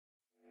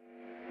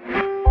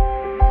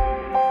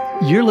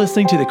You're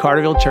listening to the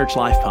Carterville Church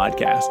Life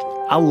Podcast.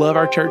 I love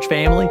our church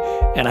family,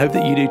 and I hope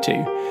that you do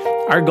too.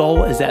 Our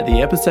goal is that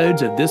the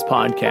episodes of this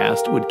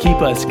podcast would keep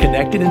us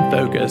connected and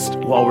focused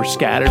while we're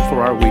scattered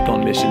for our week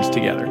on missions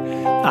together.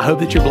 I hope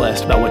that you're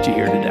blessed by what you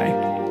hear today.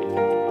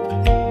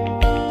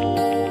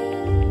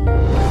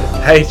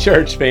 Hey,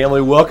 church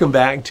family, welcome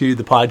back to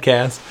the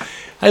podcast.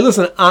 Hey,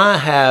 listen, I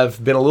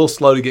have been a little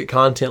slow to get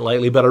content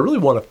lately, but I really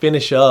want to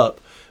finish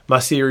up my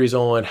series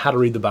on how to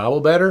read the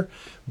Bible better.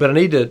 But I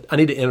need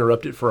to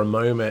interrupt it for a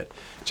moment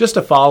just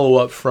to follow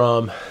up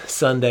from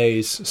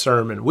Sunday's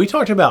sermon. We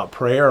talked about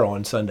prayer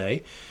on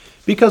Sunday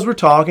because we're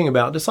talking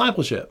about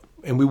discipleship.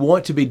 And we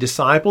want to be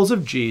disciples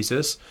of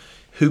Jesus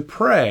who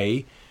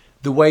pray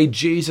the way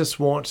Jesus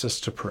wants us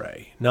to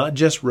pray, not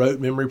just rote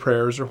memory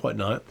prayers or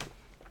whatnot.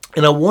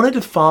 And I wanted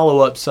to follow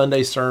up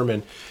Sunday's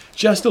sermon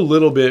just a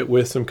little bit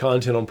with some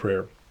content on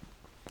prayer.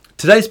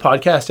 Today's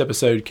podcast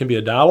episode can be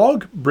a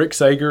dialogue. Brick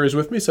Sager is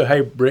with me. So,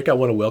 hey, Brick, I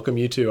want to welcome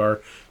you to our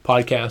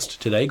podcast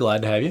today.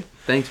 Glad to have you.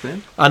 Thanks,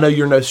 man. I know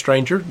you're no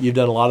stranger. You've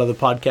done a lot of the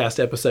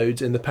podcast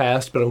episodes in the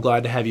past, but I'm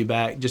glad to have you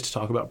back just to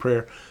talk about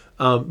prayer.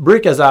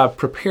 Brick, as I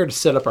prepare to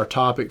set up our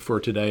topic for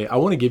today, I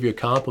want to give you a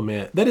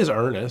compliment that is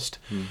earnest.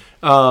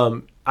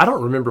 I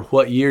don't remember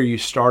what year you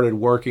started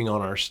working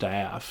on our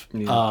staff.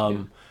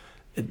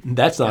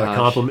 That's not a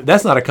compliment.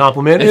 That's not a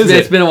compliment, is it?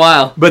 It's been a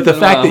while. But the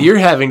fact that you're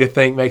having to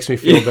think makes me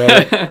feel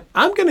better.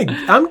 I'm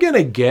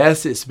gonna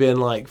guess it's been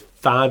like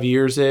 5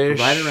 years-ish.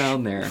 Right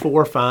around there. 4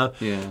 or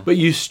 5. Yeah. But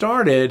you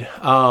started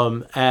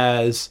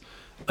as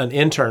an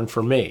intern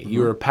for me.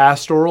 You were a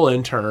pastoral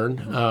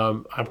intern.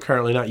 I'm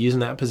currently not using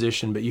that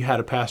position, but you had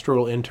a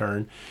pastoral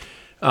intern.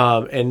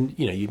 And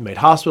you made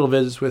hospital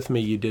visits with me.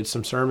 You did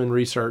some sermon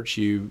research.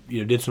 You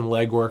did some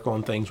legwork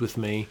on things with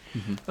me.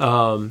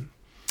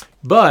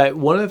 But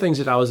one of the things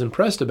that I was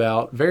impressed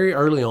about very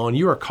early on,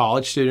 you were a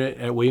college student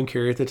at William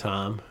Carey at the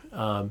time,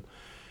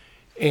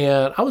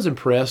 and I was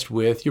impressed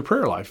with your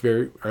prayer life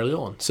very early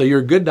on. So you're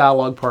a good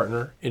dialogue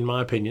partner, in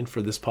my opinion,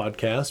 for this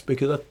podcast,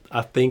 because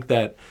I think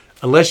that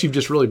unless you've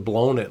just really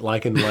blown it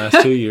like in the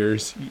last 2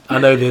 years, I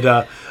know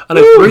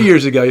 3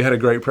 years ago you had a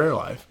great prayer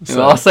life. So.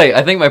 Well, I'll say,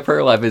 I think my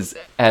prayer life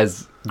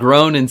has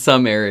grown in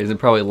some areas and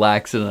probably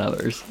lacks in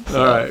others. So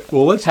all right.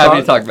 Well,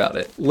 happy to talk about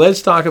it.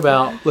 Let's talk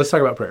about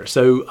prayer.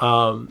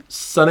 So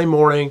Sunday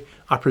morning,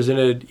 I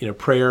presented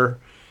prayer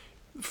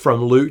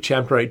from Luke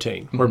chapter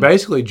 18, where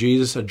basically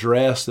Jesus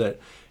addressed that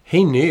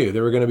he knew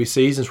there were going to be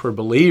seasons where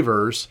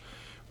believers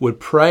would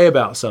pray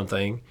about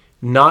something,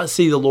 not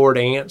see the Lord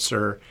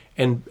answer,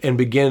 and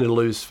begin to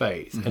lose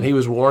faith. And he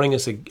was warning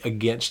us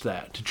against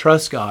that, to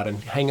trust God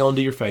and hang on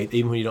to your faith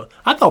even when you don't.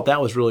 I thought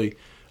that was really,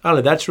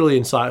 that's really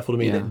insightful to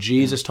me that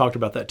Jesus talked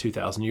about that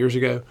 2,000 years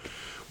ago.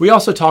 We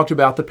also talked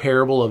about the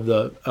parable of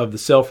the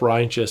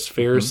self-righteous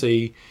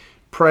Pharisee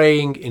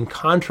praying in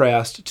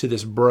contrast to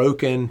this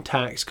broken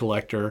tax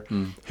collector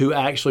who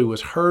actually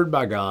was heard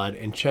by God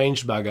and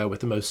changed by God with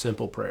the most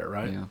simple prayer,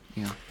 right?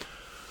 Yeah.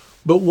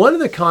 But one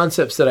of the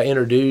concepts that I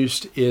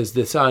introduced is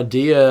this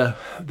idea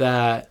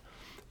that,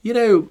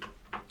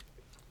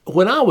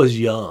 when I was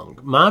young,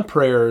 my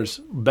prayers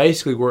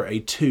basically were a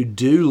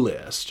to-do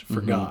list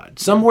for God.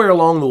 Somewhere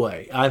along the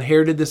way, I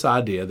inherited this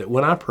idea that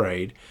when I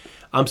prayed,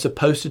 I'm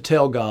supposed to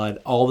tell God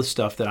all the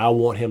stuff that I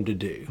want him to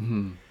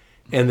do.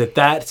 And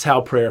that's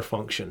how prayer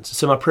functions.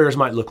 So my prayers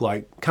might look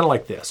kind of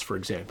like this, for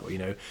example,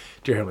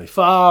 Dear Heavenly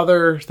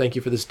Father, thank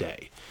you for this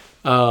day.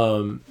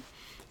 God,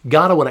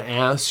 I want to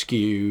ask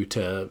you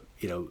to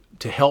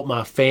help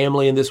my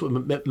family in this,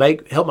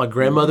 help my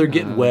grandmother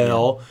get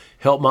well,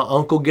 help my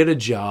uncle get a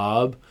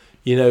job,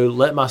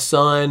 let my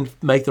son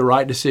make the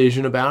right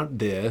decision about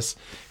this,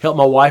 help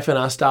my wife and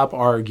I stop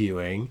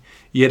arguing,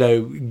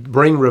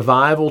 bring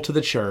revival to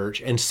the church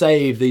and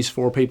save these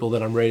 4 people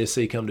that I'm ready to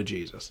see come to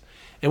Jesus.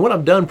 And when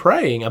I'm done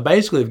praying, I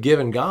basically have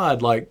given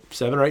God like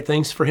 7 or 8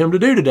 things for him to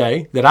do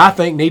today that I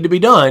think need to be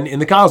done in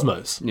the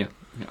cosmos. Yeah.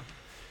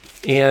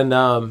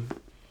 And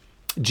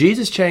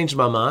Jesus changed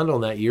my mind on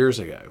that years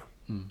ago.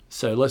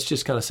 So let's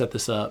just kind of set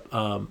this up.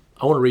 I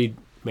want to read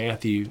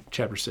Matthew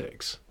chapter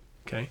 6.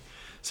 Okay,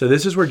 so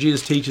this is where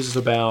Jesus teaches us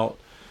about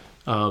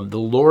the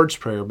Lord's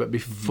Prayer. But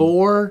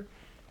before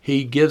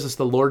he gives us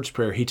the Lord's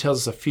Prayer, he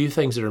tells us a few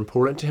things that are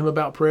important to him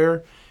about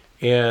prayer.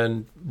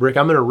 And Rick,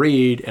 I'm going to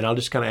read, and I'll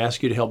just kind of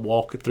ask you to help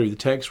walk through the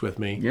text with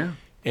me. Yeah.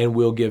 And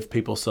we'll give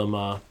people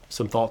some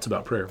thoughts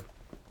about prayer.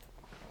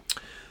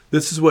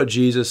 This is what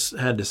Jesus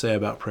had to say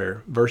about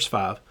prayer. Verse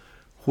 5,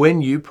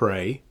 when you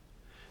pray,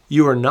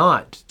 you are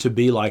not to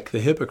be like the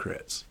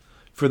hypocrites,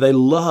 for they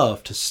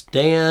love to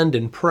stand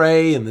and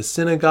pray in the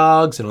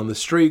synagogues and on the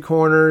street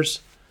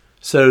corners,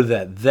 so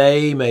that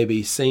they may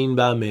be seen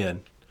by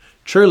men.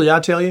 Truly, I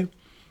tell you,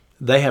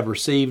 they have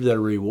received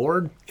their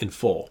reward in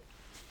full.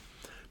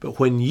 But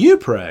when you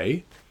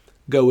pray,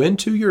 go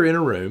into your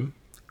inner room,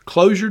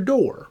 close your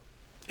door,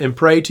 and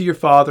pray to your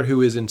Father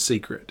who is in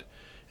secret.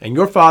 And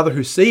your Father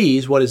who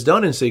sees what is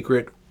done in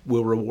secret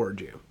will reward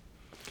you.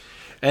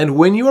 And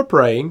when you are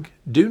praying,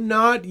 do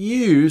not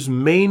use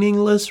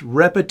meaningless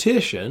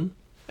repetition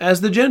as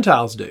the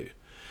Gentiles do,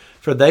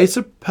 for they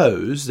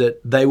suppose that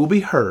they will be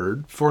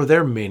heard for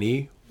their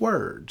many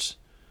words.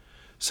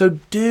 So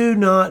do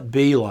not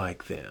be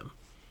like them,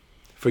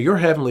 for your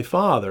heavenly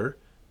Father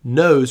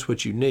knows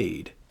what you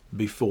need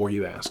before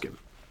you ask him.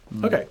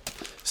 Okay,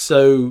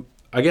 so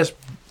I guess,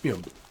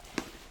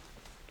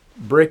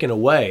 breaking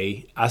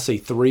away, I see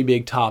three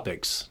big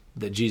topics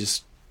that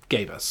Jesus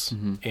gave us,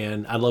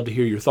 and I'd love to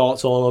hear your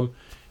thoughts on them.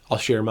 I'll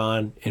share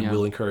mine, and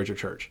we'll encourage our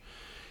church.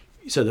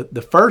 So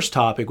the first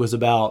topic was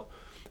about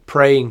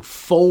praying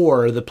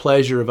for the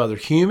pleasure of other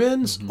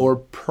humans or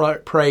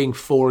praying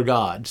for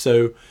God.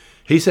 So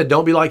he said,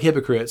 don't be like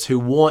hypocrites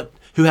who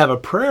have a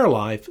prayer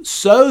life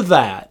so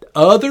that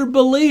other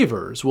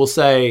believers will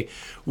say,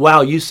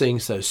 wow, you seem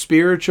so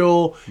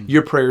spiritual.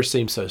 Your prayers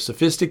seem so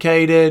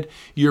sophisticated.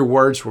 Your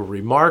words were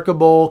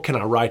remarkable. Can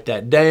I write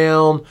that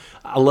down?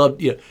 I love,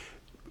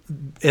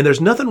 and there's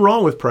nothing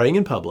wrong with praying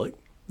in public.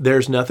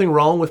 There's nothing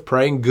wrong with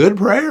praying good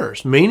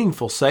prayers,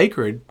 meaningful,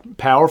 sacred,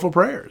 powerful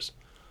prayers.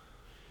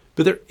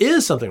 But there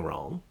is something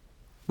wrong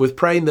with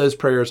praying those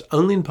prayers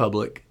only in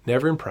public,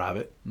 never in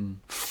private,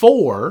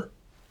 for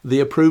the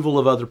approval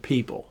of other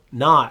people,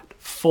 not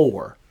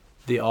for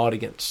the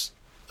audience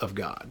of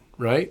God,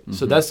 right?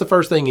 So that's the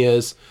first thing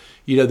is,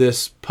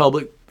 this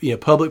public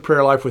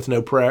prayer life with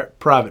no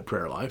private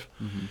prayer life.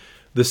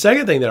 The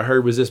second thing that I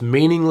heard was this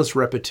meaningless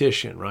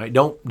repetition, right?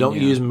 Don't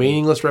use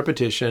meaningless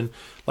repetition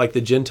like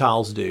the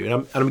Gentiles do.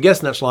 And I'm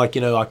guessing that's like,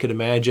 I could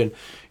imagine,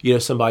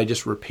 somebody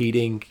just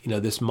repeating,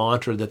 this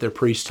mantra that their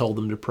priest told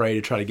them to pray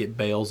to try to get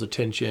Baal's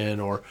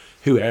attention or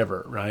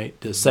whoever, right?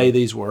 To say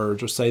these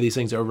words or say these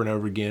things over and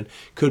over again.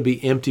 Could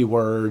be empty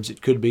words.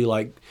 It could be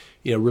like,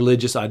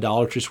 religious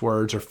idolatrous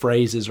words or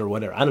phrases or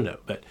whatever. I don't know.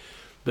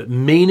 But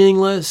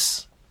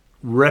meaningless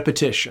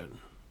repetition.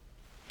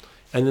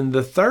 And then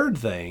the third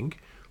thing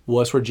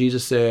was where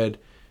Jesus said,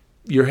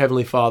 your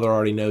heavenly Father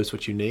already knows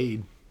what you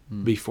need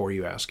before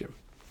you ask him.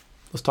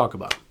 Let's talk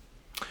about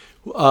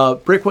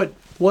it. Brick,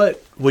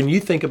 what when you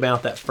think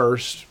about that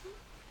first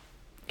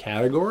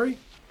category,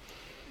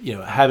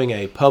 having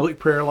a public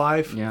prayer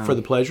life for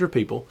the pleasure of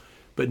people,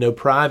 but no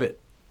private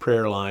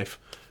prayer life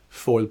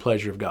for the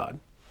pleasure of God,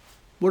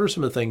 what are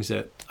some of the things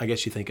that I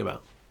guess you think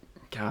about?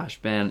 Gosh,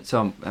 man.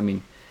 So,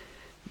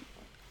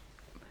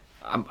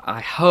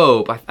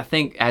 I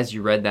think as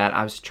you read that,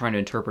 I was trying to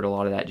interpret a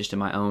lot of that just in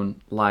my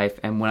own life.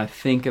 And when I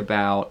think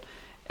about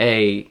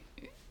a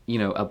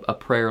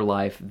prayer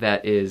life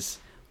that is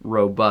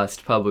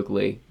robust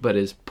publicly, but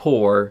is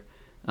poor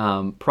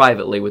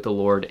privately with the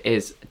Lord,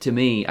 is, to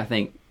me, I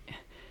think,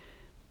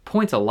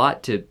 points a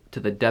lot to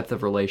the depth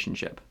of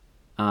relationship.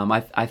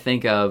 I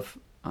think of,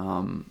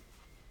 in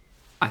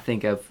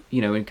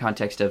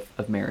context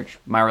of marriage,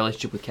 my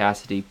relationship with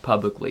Cassidy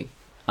publicly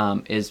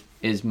is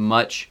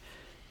much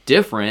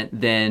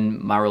different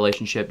than my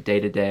relationship day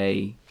to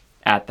day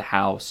at the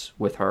house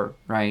with her,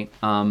 right?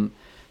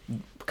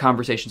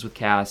 Conversations with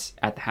Cass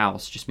at the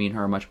house, just me and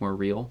her, are much more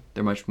real.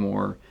 They're much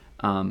more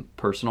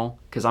personal,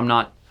 because I'm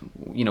not,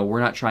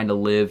 we're not trying to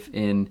live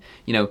in,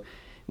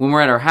 when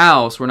we're at our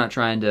house, we're not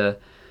trying to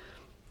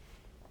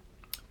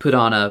put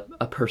on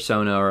a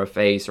persona or a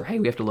face, or, hey,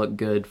 we have to look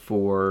good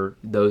for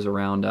those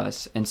around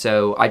us. And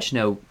so I just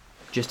know,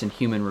 just in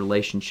human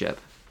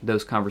relationship,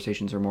 those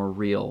conversations are more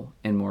real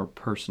and more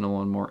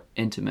personal and more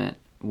intimate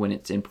when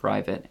it's in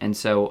private. And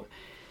so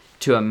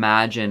to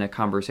imagine a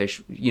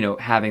conversation,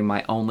 having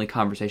my only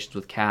conversations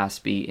with Cass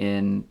be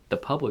in the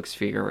public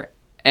sphere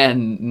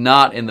and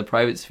not in the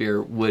private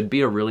sphere would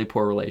be a really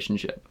poor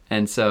relationship.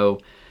 And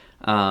so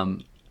I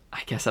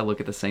guess I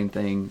look at the same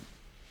thing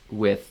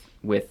with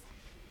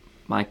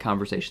my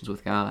conversations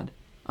with God.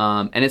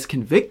 And it's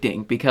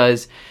convicting,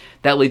 because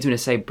that leads me to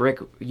say, Brick,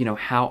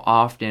 how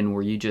often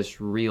were you just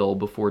real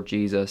before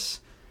Jesus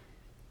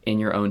in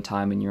your own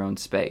time, in your own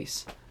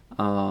space?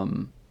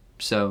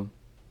 So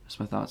that's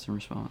my thoughts and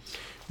response.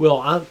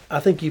 Well, I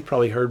think you've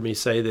probably heard me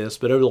say this,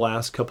 but over the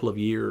last couple of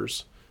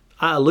years,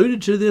 I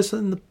alluded to this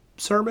in the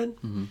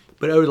sermon,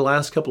 but over the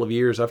last couple of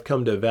years, I've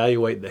come to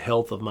evaluate the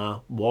health of my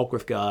walk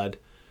with God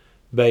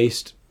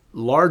based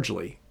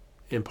largely,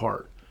 in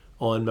part,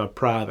 on my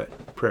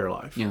private prayer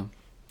life. Yeah.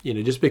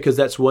 Just because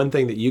that's one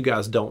thing that you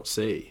guys don't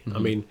see. I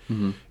mean,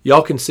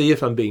 y'all can see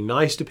if I'm being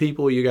nice to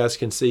people. You guys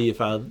can see if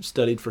I've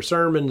studied for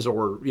sermons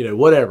or,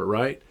 whatever,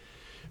 right?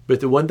 But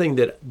the one thing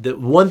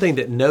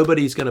that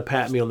nobody's going to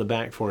pat me on the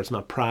back for is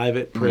my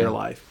private prayer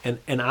life.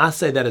 And I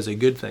say that as a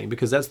good thing,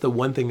 because that's the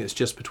one thing that's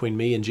just between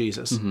me and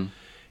Jesus.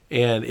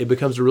 And it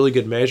becomes a really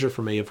good measure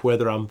for me of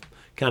whether I'm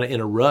kind of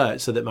in a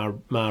rut, so that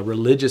my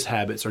religious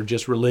habits are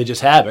just religious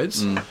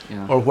habits,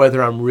 or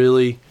whether I'm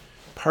really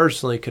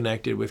personally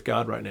connected with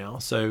God right now.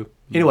 So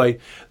anyway,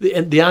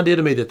 the idea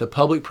to me that the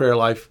public prayer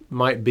life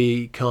might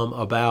become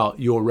about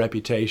your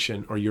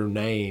reputation or your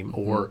name,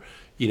 or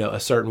a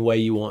certain way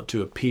you want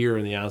to appear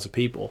in the eyes of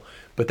people,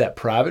 but that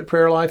private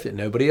prayer life that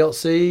nobody else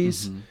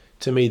sees,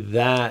 to me,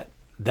 that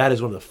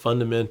is one of the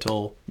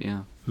fundamental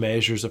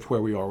measures of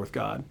where we are with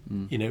God.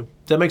 Does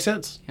that make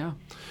sense? Yeah.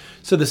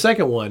 So the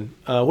second one,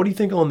 what do you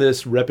think on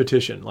this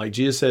repetition? Like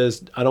Jesus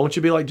says, I don't want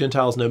you to be like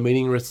Gentiles, no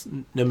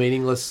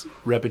meaningless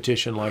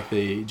repetition like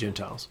the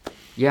Gentiles.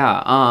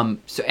 Yeah.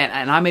 So,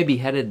 and I may be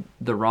headed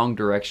the wrong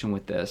direction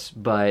with this,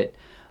 but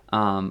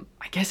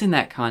I guess in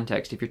that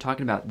context, if you're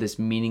talking about this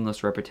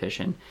meaningless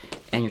repetition,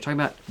 and you're talking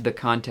about the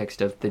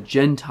context of the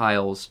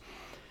Gentiles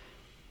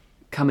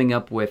coming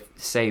up with,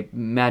 say,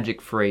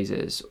 magic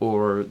phrases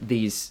or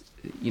these,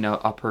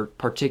 a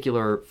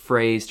particular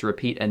phrase to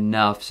repeat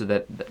enough so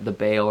that the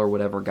Baal or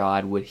whatever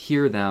god would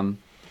hear them,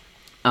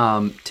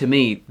 to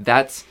me,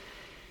 that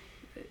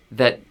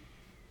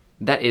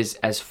is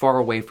as far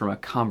away from a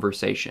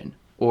conversation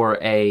or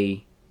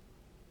a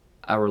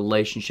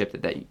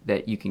relationship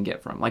that you can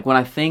get from. Like when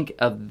I think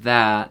of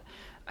that,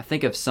 I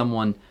think of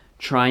someone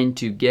trying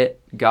to get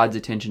God's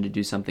attention to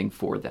do something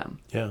for them.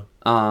 Yeah.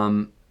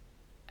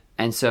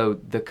 And so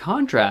the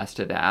contrast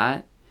to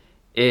that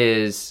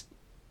is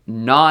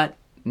not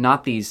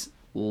these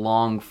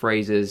long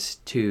phrases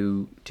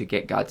to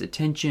get God's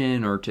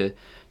attention or to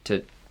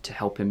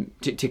help him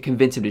to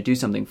convince him to do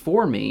something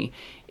for me.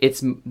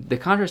 It's the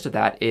contrast of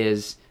that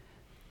is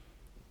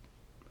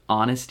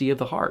honesty of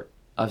the heart,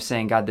 of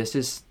saying, God, this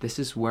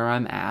is where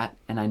I'm at,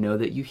 and I know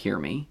that you hear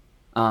me.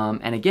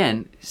 And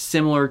again,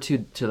 similar to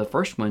the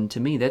first one, to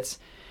me, that's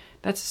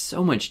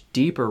so much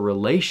deeper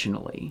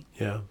relationally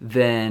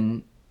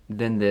than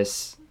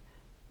this,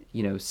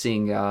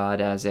 seeing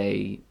God as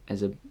a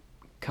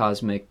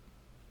cosmic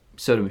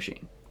soda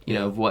machine,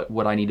 of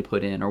what I need to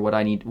put in or what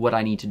I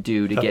need to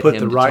do to get him to talk to me. Put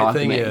the right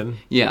thing in.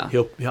 Yeah,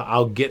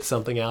 I'll get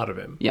something out of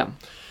him. Yeah.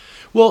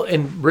 Well,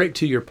 and Rick,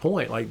 to your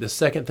point, like the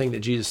second thing that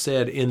Jesus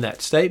said in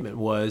that statement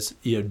was,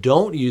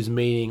 don't use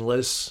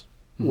meaningless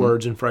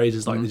words and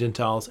phrases like the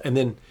Gentiles.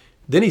 And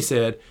then he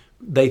said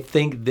they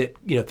think that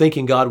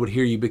thinking God would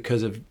hear you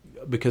because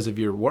of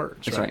your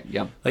words. That's right.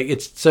 Yeah. Like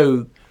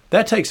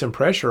that takes some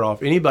pressure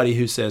off anybody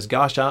who says,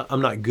 "Gosh,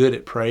 I'm not good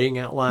at praying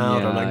out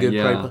loud. I'm not good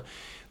at praying."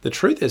 The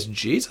truth is,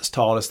 Jesus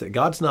taught us that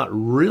God's not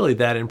really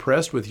that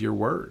impressed with your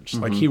words.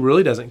 Like He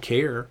really doesn't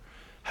care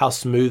how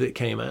smooth it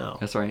came out.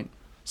 That's right.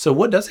 So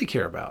what does He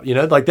care about?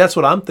 Like that's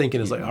what I'm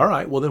thinking is like, all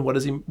right, well then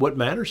what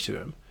matters to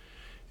Him?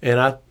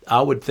 And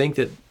I would think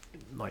that,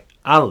 like,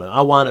 I don't know,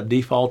 I wind up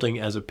defaulting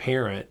as a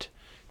parent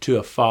to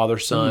a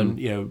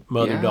father-son,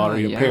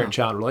 mother-daughter,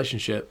 parent-child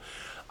relationship.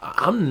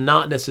 I'm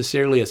not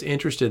necessarily as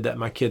interested that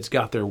my kids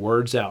got their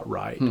words out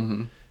right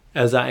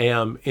as I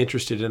am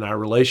interested in our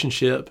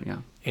relationship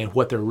and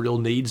what their real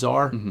needs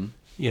are.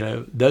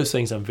 Those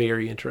things I'm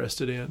very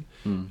interested in.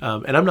 And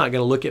I'm not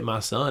going to look at my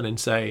son and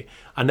say,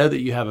 I know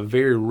that you have a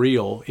very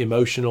real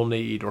emotional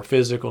need or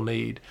physical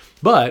need,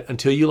 but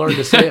until you learn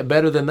to say it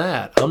better than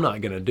that, I'm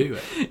not going to do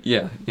it.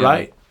 Yeah.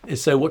 Right? And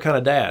so what kind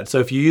of dad? So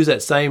if you use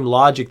that same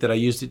logic that I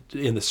used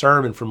in the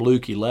sermon from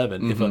Luke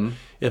 11,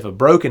 if a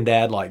broken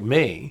dad like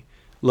me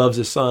loves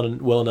his son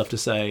well enough to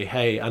say,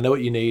 hey, I know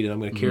what you need and I'm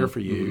going to care for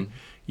you.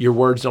 Your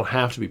words don't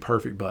have to be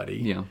perfect, buddy.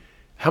 Yeah.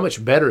 How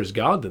much better is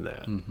God than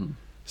that?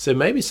 So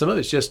maybe some of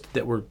it's just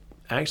that we're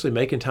actually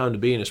making time to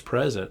be in His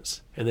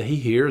presence and that He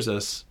hears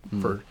us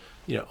for,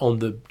 on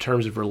the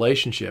terms of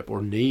relationship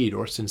or need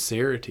or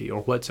sincerity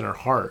or what's in our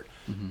heart.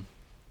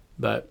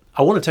 But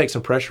I want to take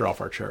some pressure off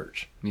our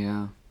church.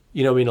 Yeah.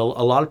 A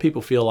lot of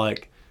people feel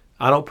like,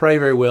 I don't pray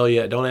very well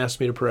yet. Don't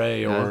ask me to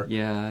pray, or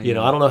I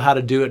don't know how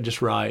to do it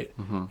just right.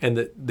 And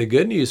the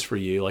good news for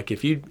you, like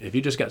if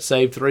you just got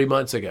saved 3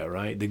 months ago,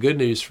 right? The good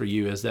news for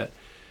you is that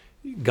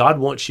God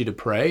wants you to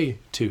pray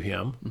to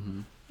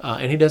Him,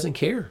 and He doesn't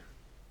care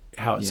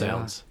how it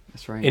sounds.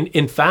 That's right.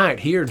 In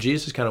fact, here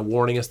Jesus is kind of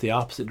warning us the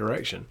opposite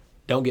direction.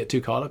 Don't get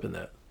too caught up in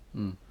that.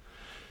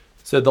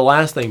 So the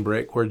last thing,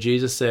 Brick, where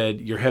Jesus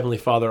said, "Your heavenly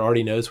Father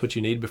already knows what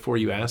you need before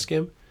you ask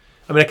Him."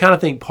 I mean, I kind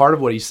of think part of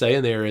what He's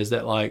saying there is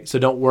that, like, so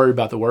don't worry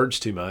about the words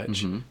too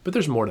much. But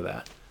there's more to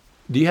that.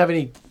 Do you have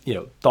any,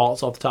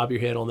 thoughts off the top of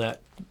your head on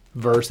that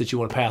verse that you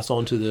want to pass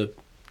on to the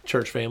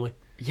church family?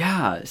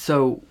 Yeah.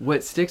 So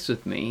what sticks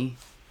with me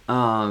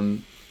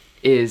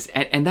is,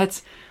 and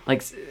that's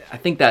like, I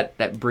think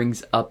that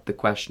brings up the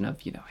question of,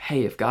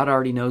 hey, if God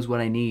already knows what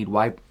I need,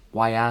 why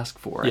ask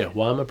for it? Yeah.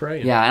 Why am I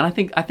praying? Yeah.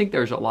 And I think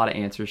there's a lot of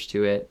answers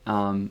to it.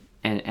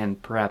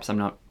 And perhaps I'm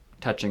not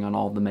touching on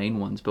all the main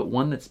ones, but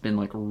one that's been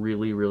like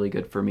really, really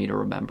good for me to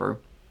remember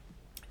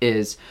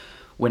is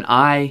when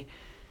and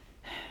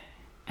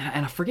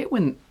I forget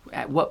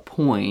at what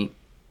point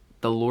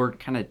the Lord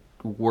kind of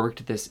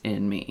worked this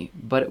in me,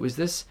 but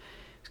it's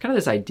kind of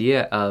this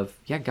idea of,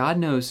 God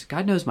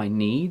knows my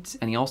needs,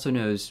 and He also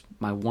knows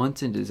my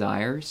wants and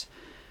desires.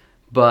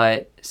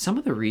 But one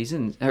of the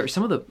reasons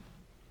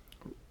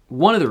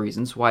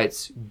why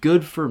it's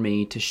good for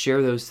me to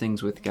share those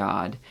things with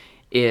God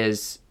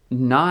is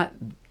not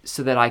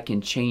so that I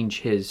can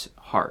change His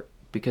heart.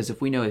 Because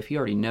if He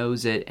already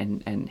knows it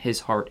and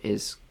His heart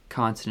is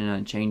constant and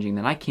unchanging,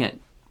 then I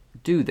can't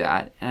do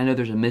that. And I know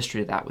there's a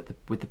mystery to that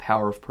with the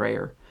power of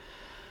prayer.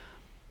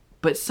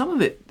 But some of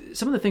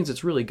the things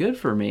that's really good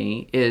for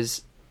me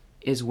is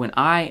when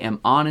I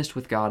am honest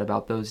with God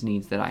about those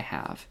needs that I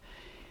have.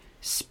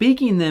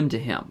 speaking them to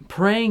Him,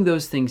 praying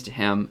those things to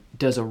Him,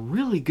 does a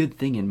really good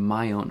thing in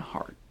my own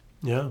heart.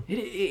 Yeah.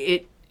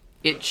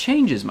 It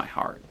changes my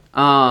heart.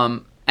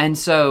 And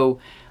so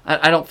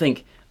I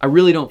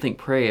really don't think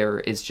prayer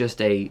is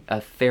just a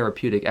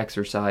therapeutic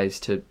exercise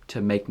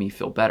to make me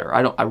feel better.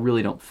 I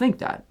really don't think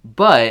that.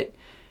 But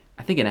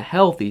I think in a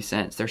healthy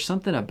sense, there's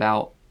something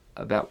about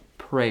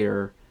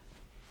prayer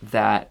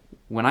that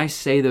when I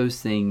say those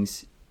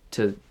things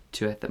to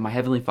my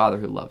Heavenly Father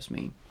who loves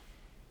me,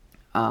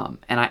 and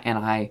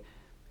I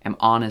am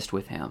honest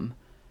with Him,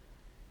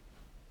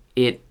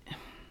 it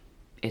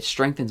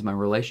strengthens my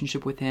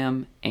relationship with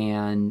Him,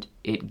 and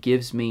it just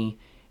gives me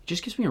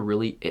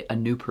a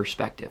new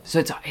perspective. So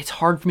it's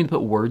hard for me to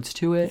put words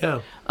to it.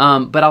 Yeah.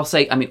 But I'll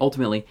say,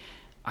 ultimately,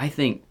 I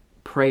think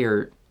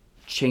prayer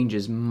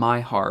changes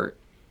my heart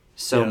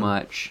so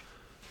much,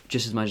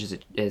 just as much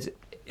as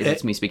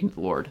it's me speaking to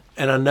the Lord.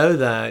 And I know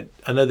that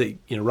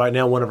right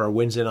now one of our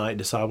Wednesday night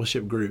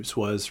discipleship groups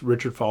was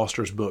Richard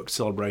Foster's book,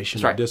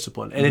 Celebration of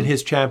Discipline. And in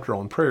his chapter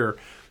on prayer,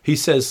 he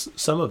says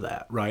some of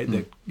that, right?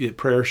 That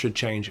prayer should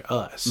change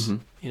us.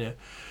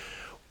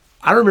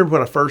 I remember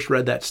when I first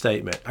read that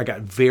statement, I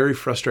got very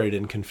frustrated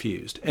and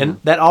confused.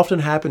 And that often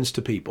happens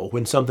to people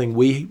when something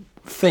we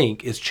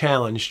think is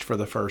challenged for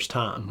the first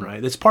time,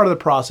 right? It's part of the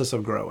process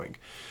of growing.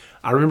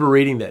 I remember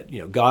reading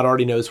that, God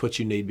already knows what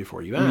you need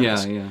before you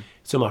ask. Yeah.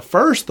 So my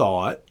first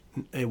thought,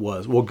 it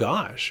was, well,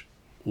 gosh,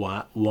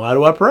 why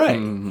do I pray?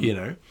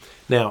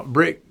 Now,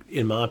 Brick,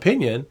 in my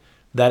opinion,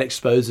 that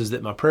exposes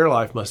that my prayer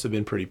life must have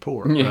been pretty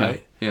poor,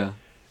 right? Yeah.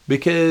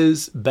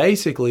 Because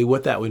basically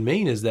what that would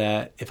mean is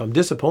that if I'm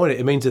disappointed,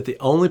 it means that the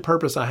only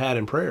purpose I had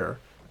in prayer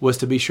was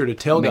to be sure to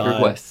tell Make God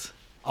requests.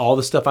 all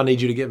the stuff I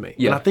need you to give me.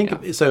 Yeah, And I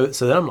think, so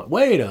then I'm like,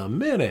 wait a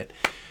minute.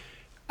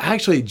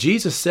 Actually,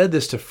 Jesus said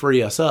this to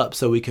free us up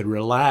so we could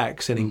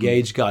relax and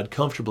engage God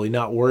comfortably,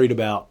 not worried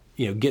about,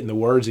 getting the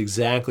words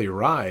exactly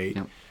right,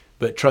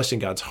 but trusting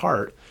God's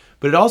heart.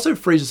 But it also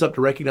frees us up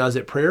to recognize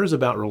that prayer is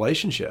about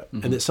relationship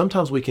and that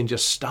sometimes we can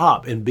just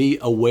stop and be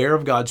aware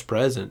of God's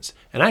presence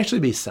and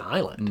actually be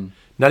silent,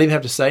 not even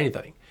have to say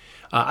anything.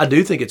 I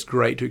do think it's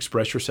great to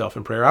express yourself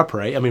in prayer. I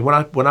pray.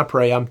 When I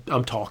pray, I'm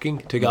talking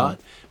to God,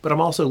 but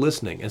I'm also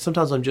listening. And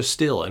sometimes I'm just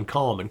still and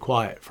calm and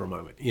quiet for a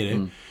moment,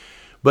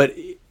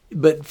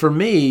 But for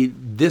me,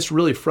 this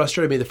really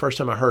frustrated me the first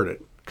time I heard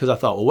it because I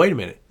thought, well, wait a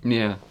minute.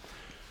 Yeah.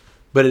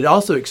 But it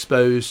also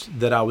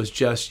exposed that I was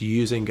just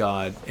using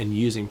God and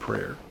using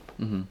prayer.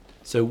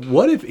 So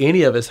what if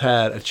any of us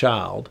had a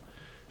child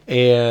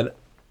and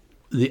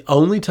the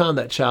only time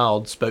that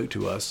child spoke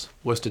to us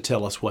was to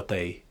tell us what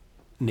they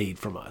need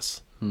from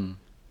us?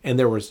 And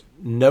there was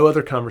no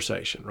other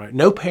conversation, right?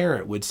 No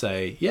parent would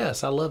say,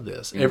 yes, I love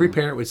this. Every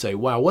parent would say,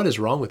 wow, what is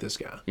wrong with this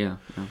guy? Yeah.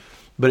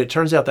 But it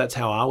turns out that's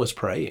how I was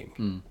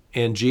praying.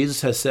 And Jesus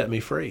has set me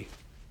free.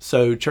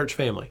 So church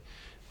family,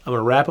 I'm going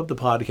to wrap up the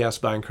podcast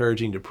by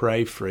encouraging you to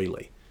pray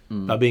freely,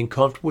 by being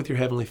comfortable with your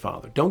Heavenly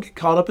Father. Don't get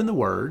caught up in the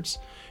words.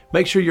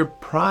 Make sure your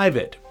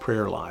private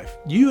prayer life,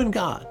 you and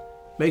God,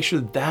 make sure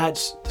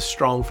that's the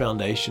strong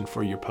foundation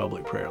for your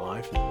public prayer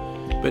life.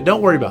 But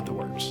don't worry about the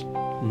words.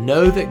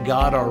 Know that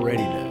God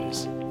already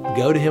knows.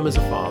 Go to Him as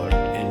a Father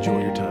and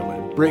enjoy your time with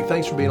Him. Brick,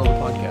 thanks for being on the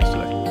podcast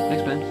today.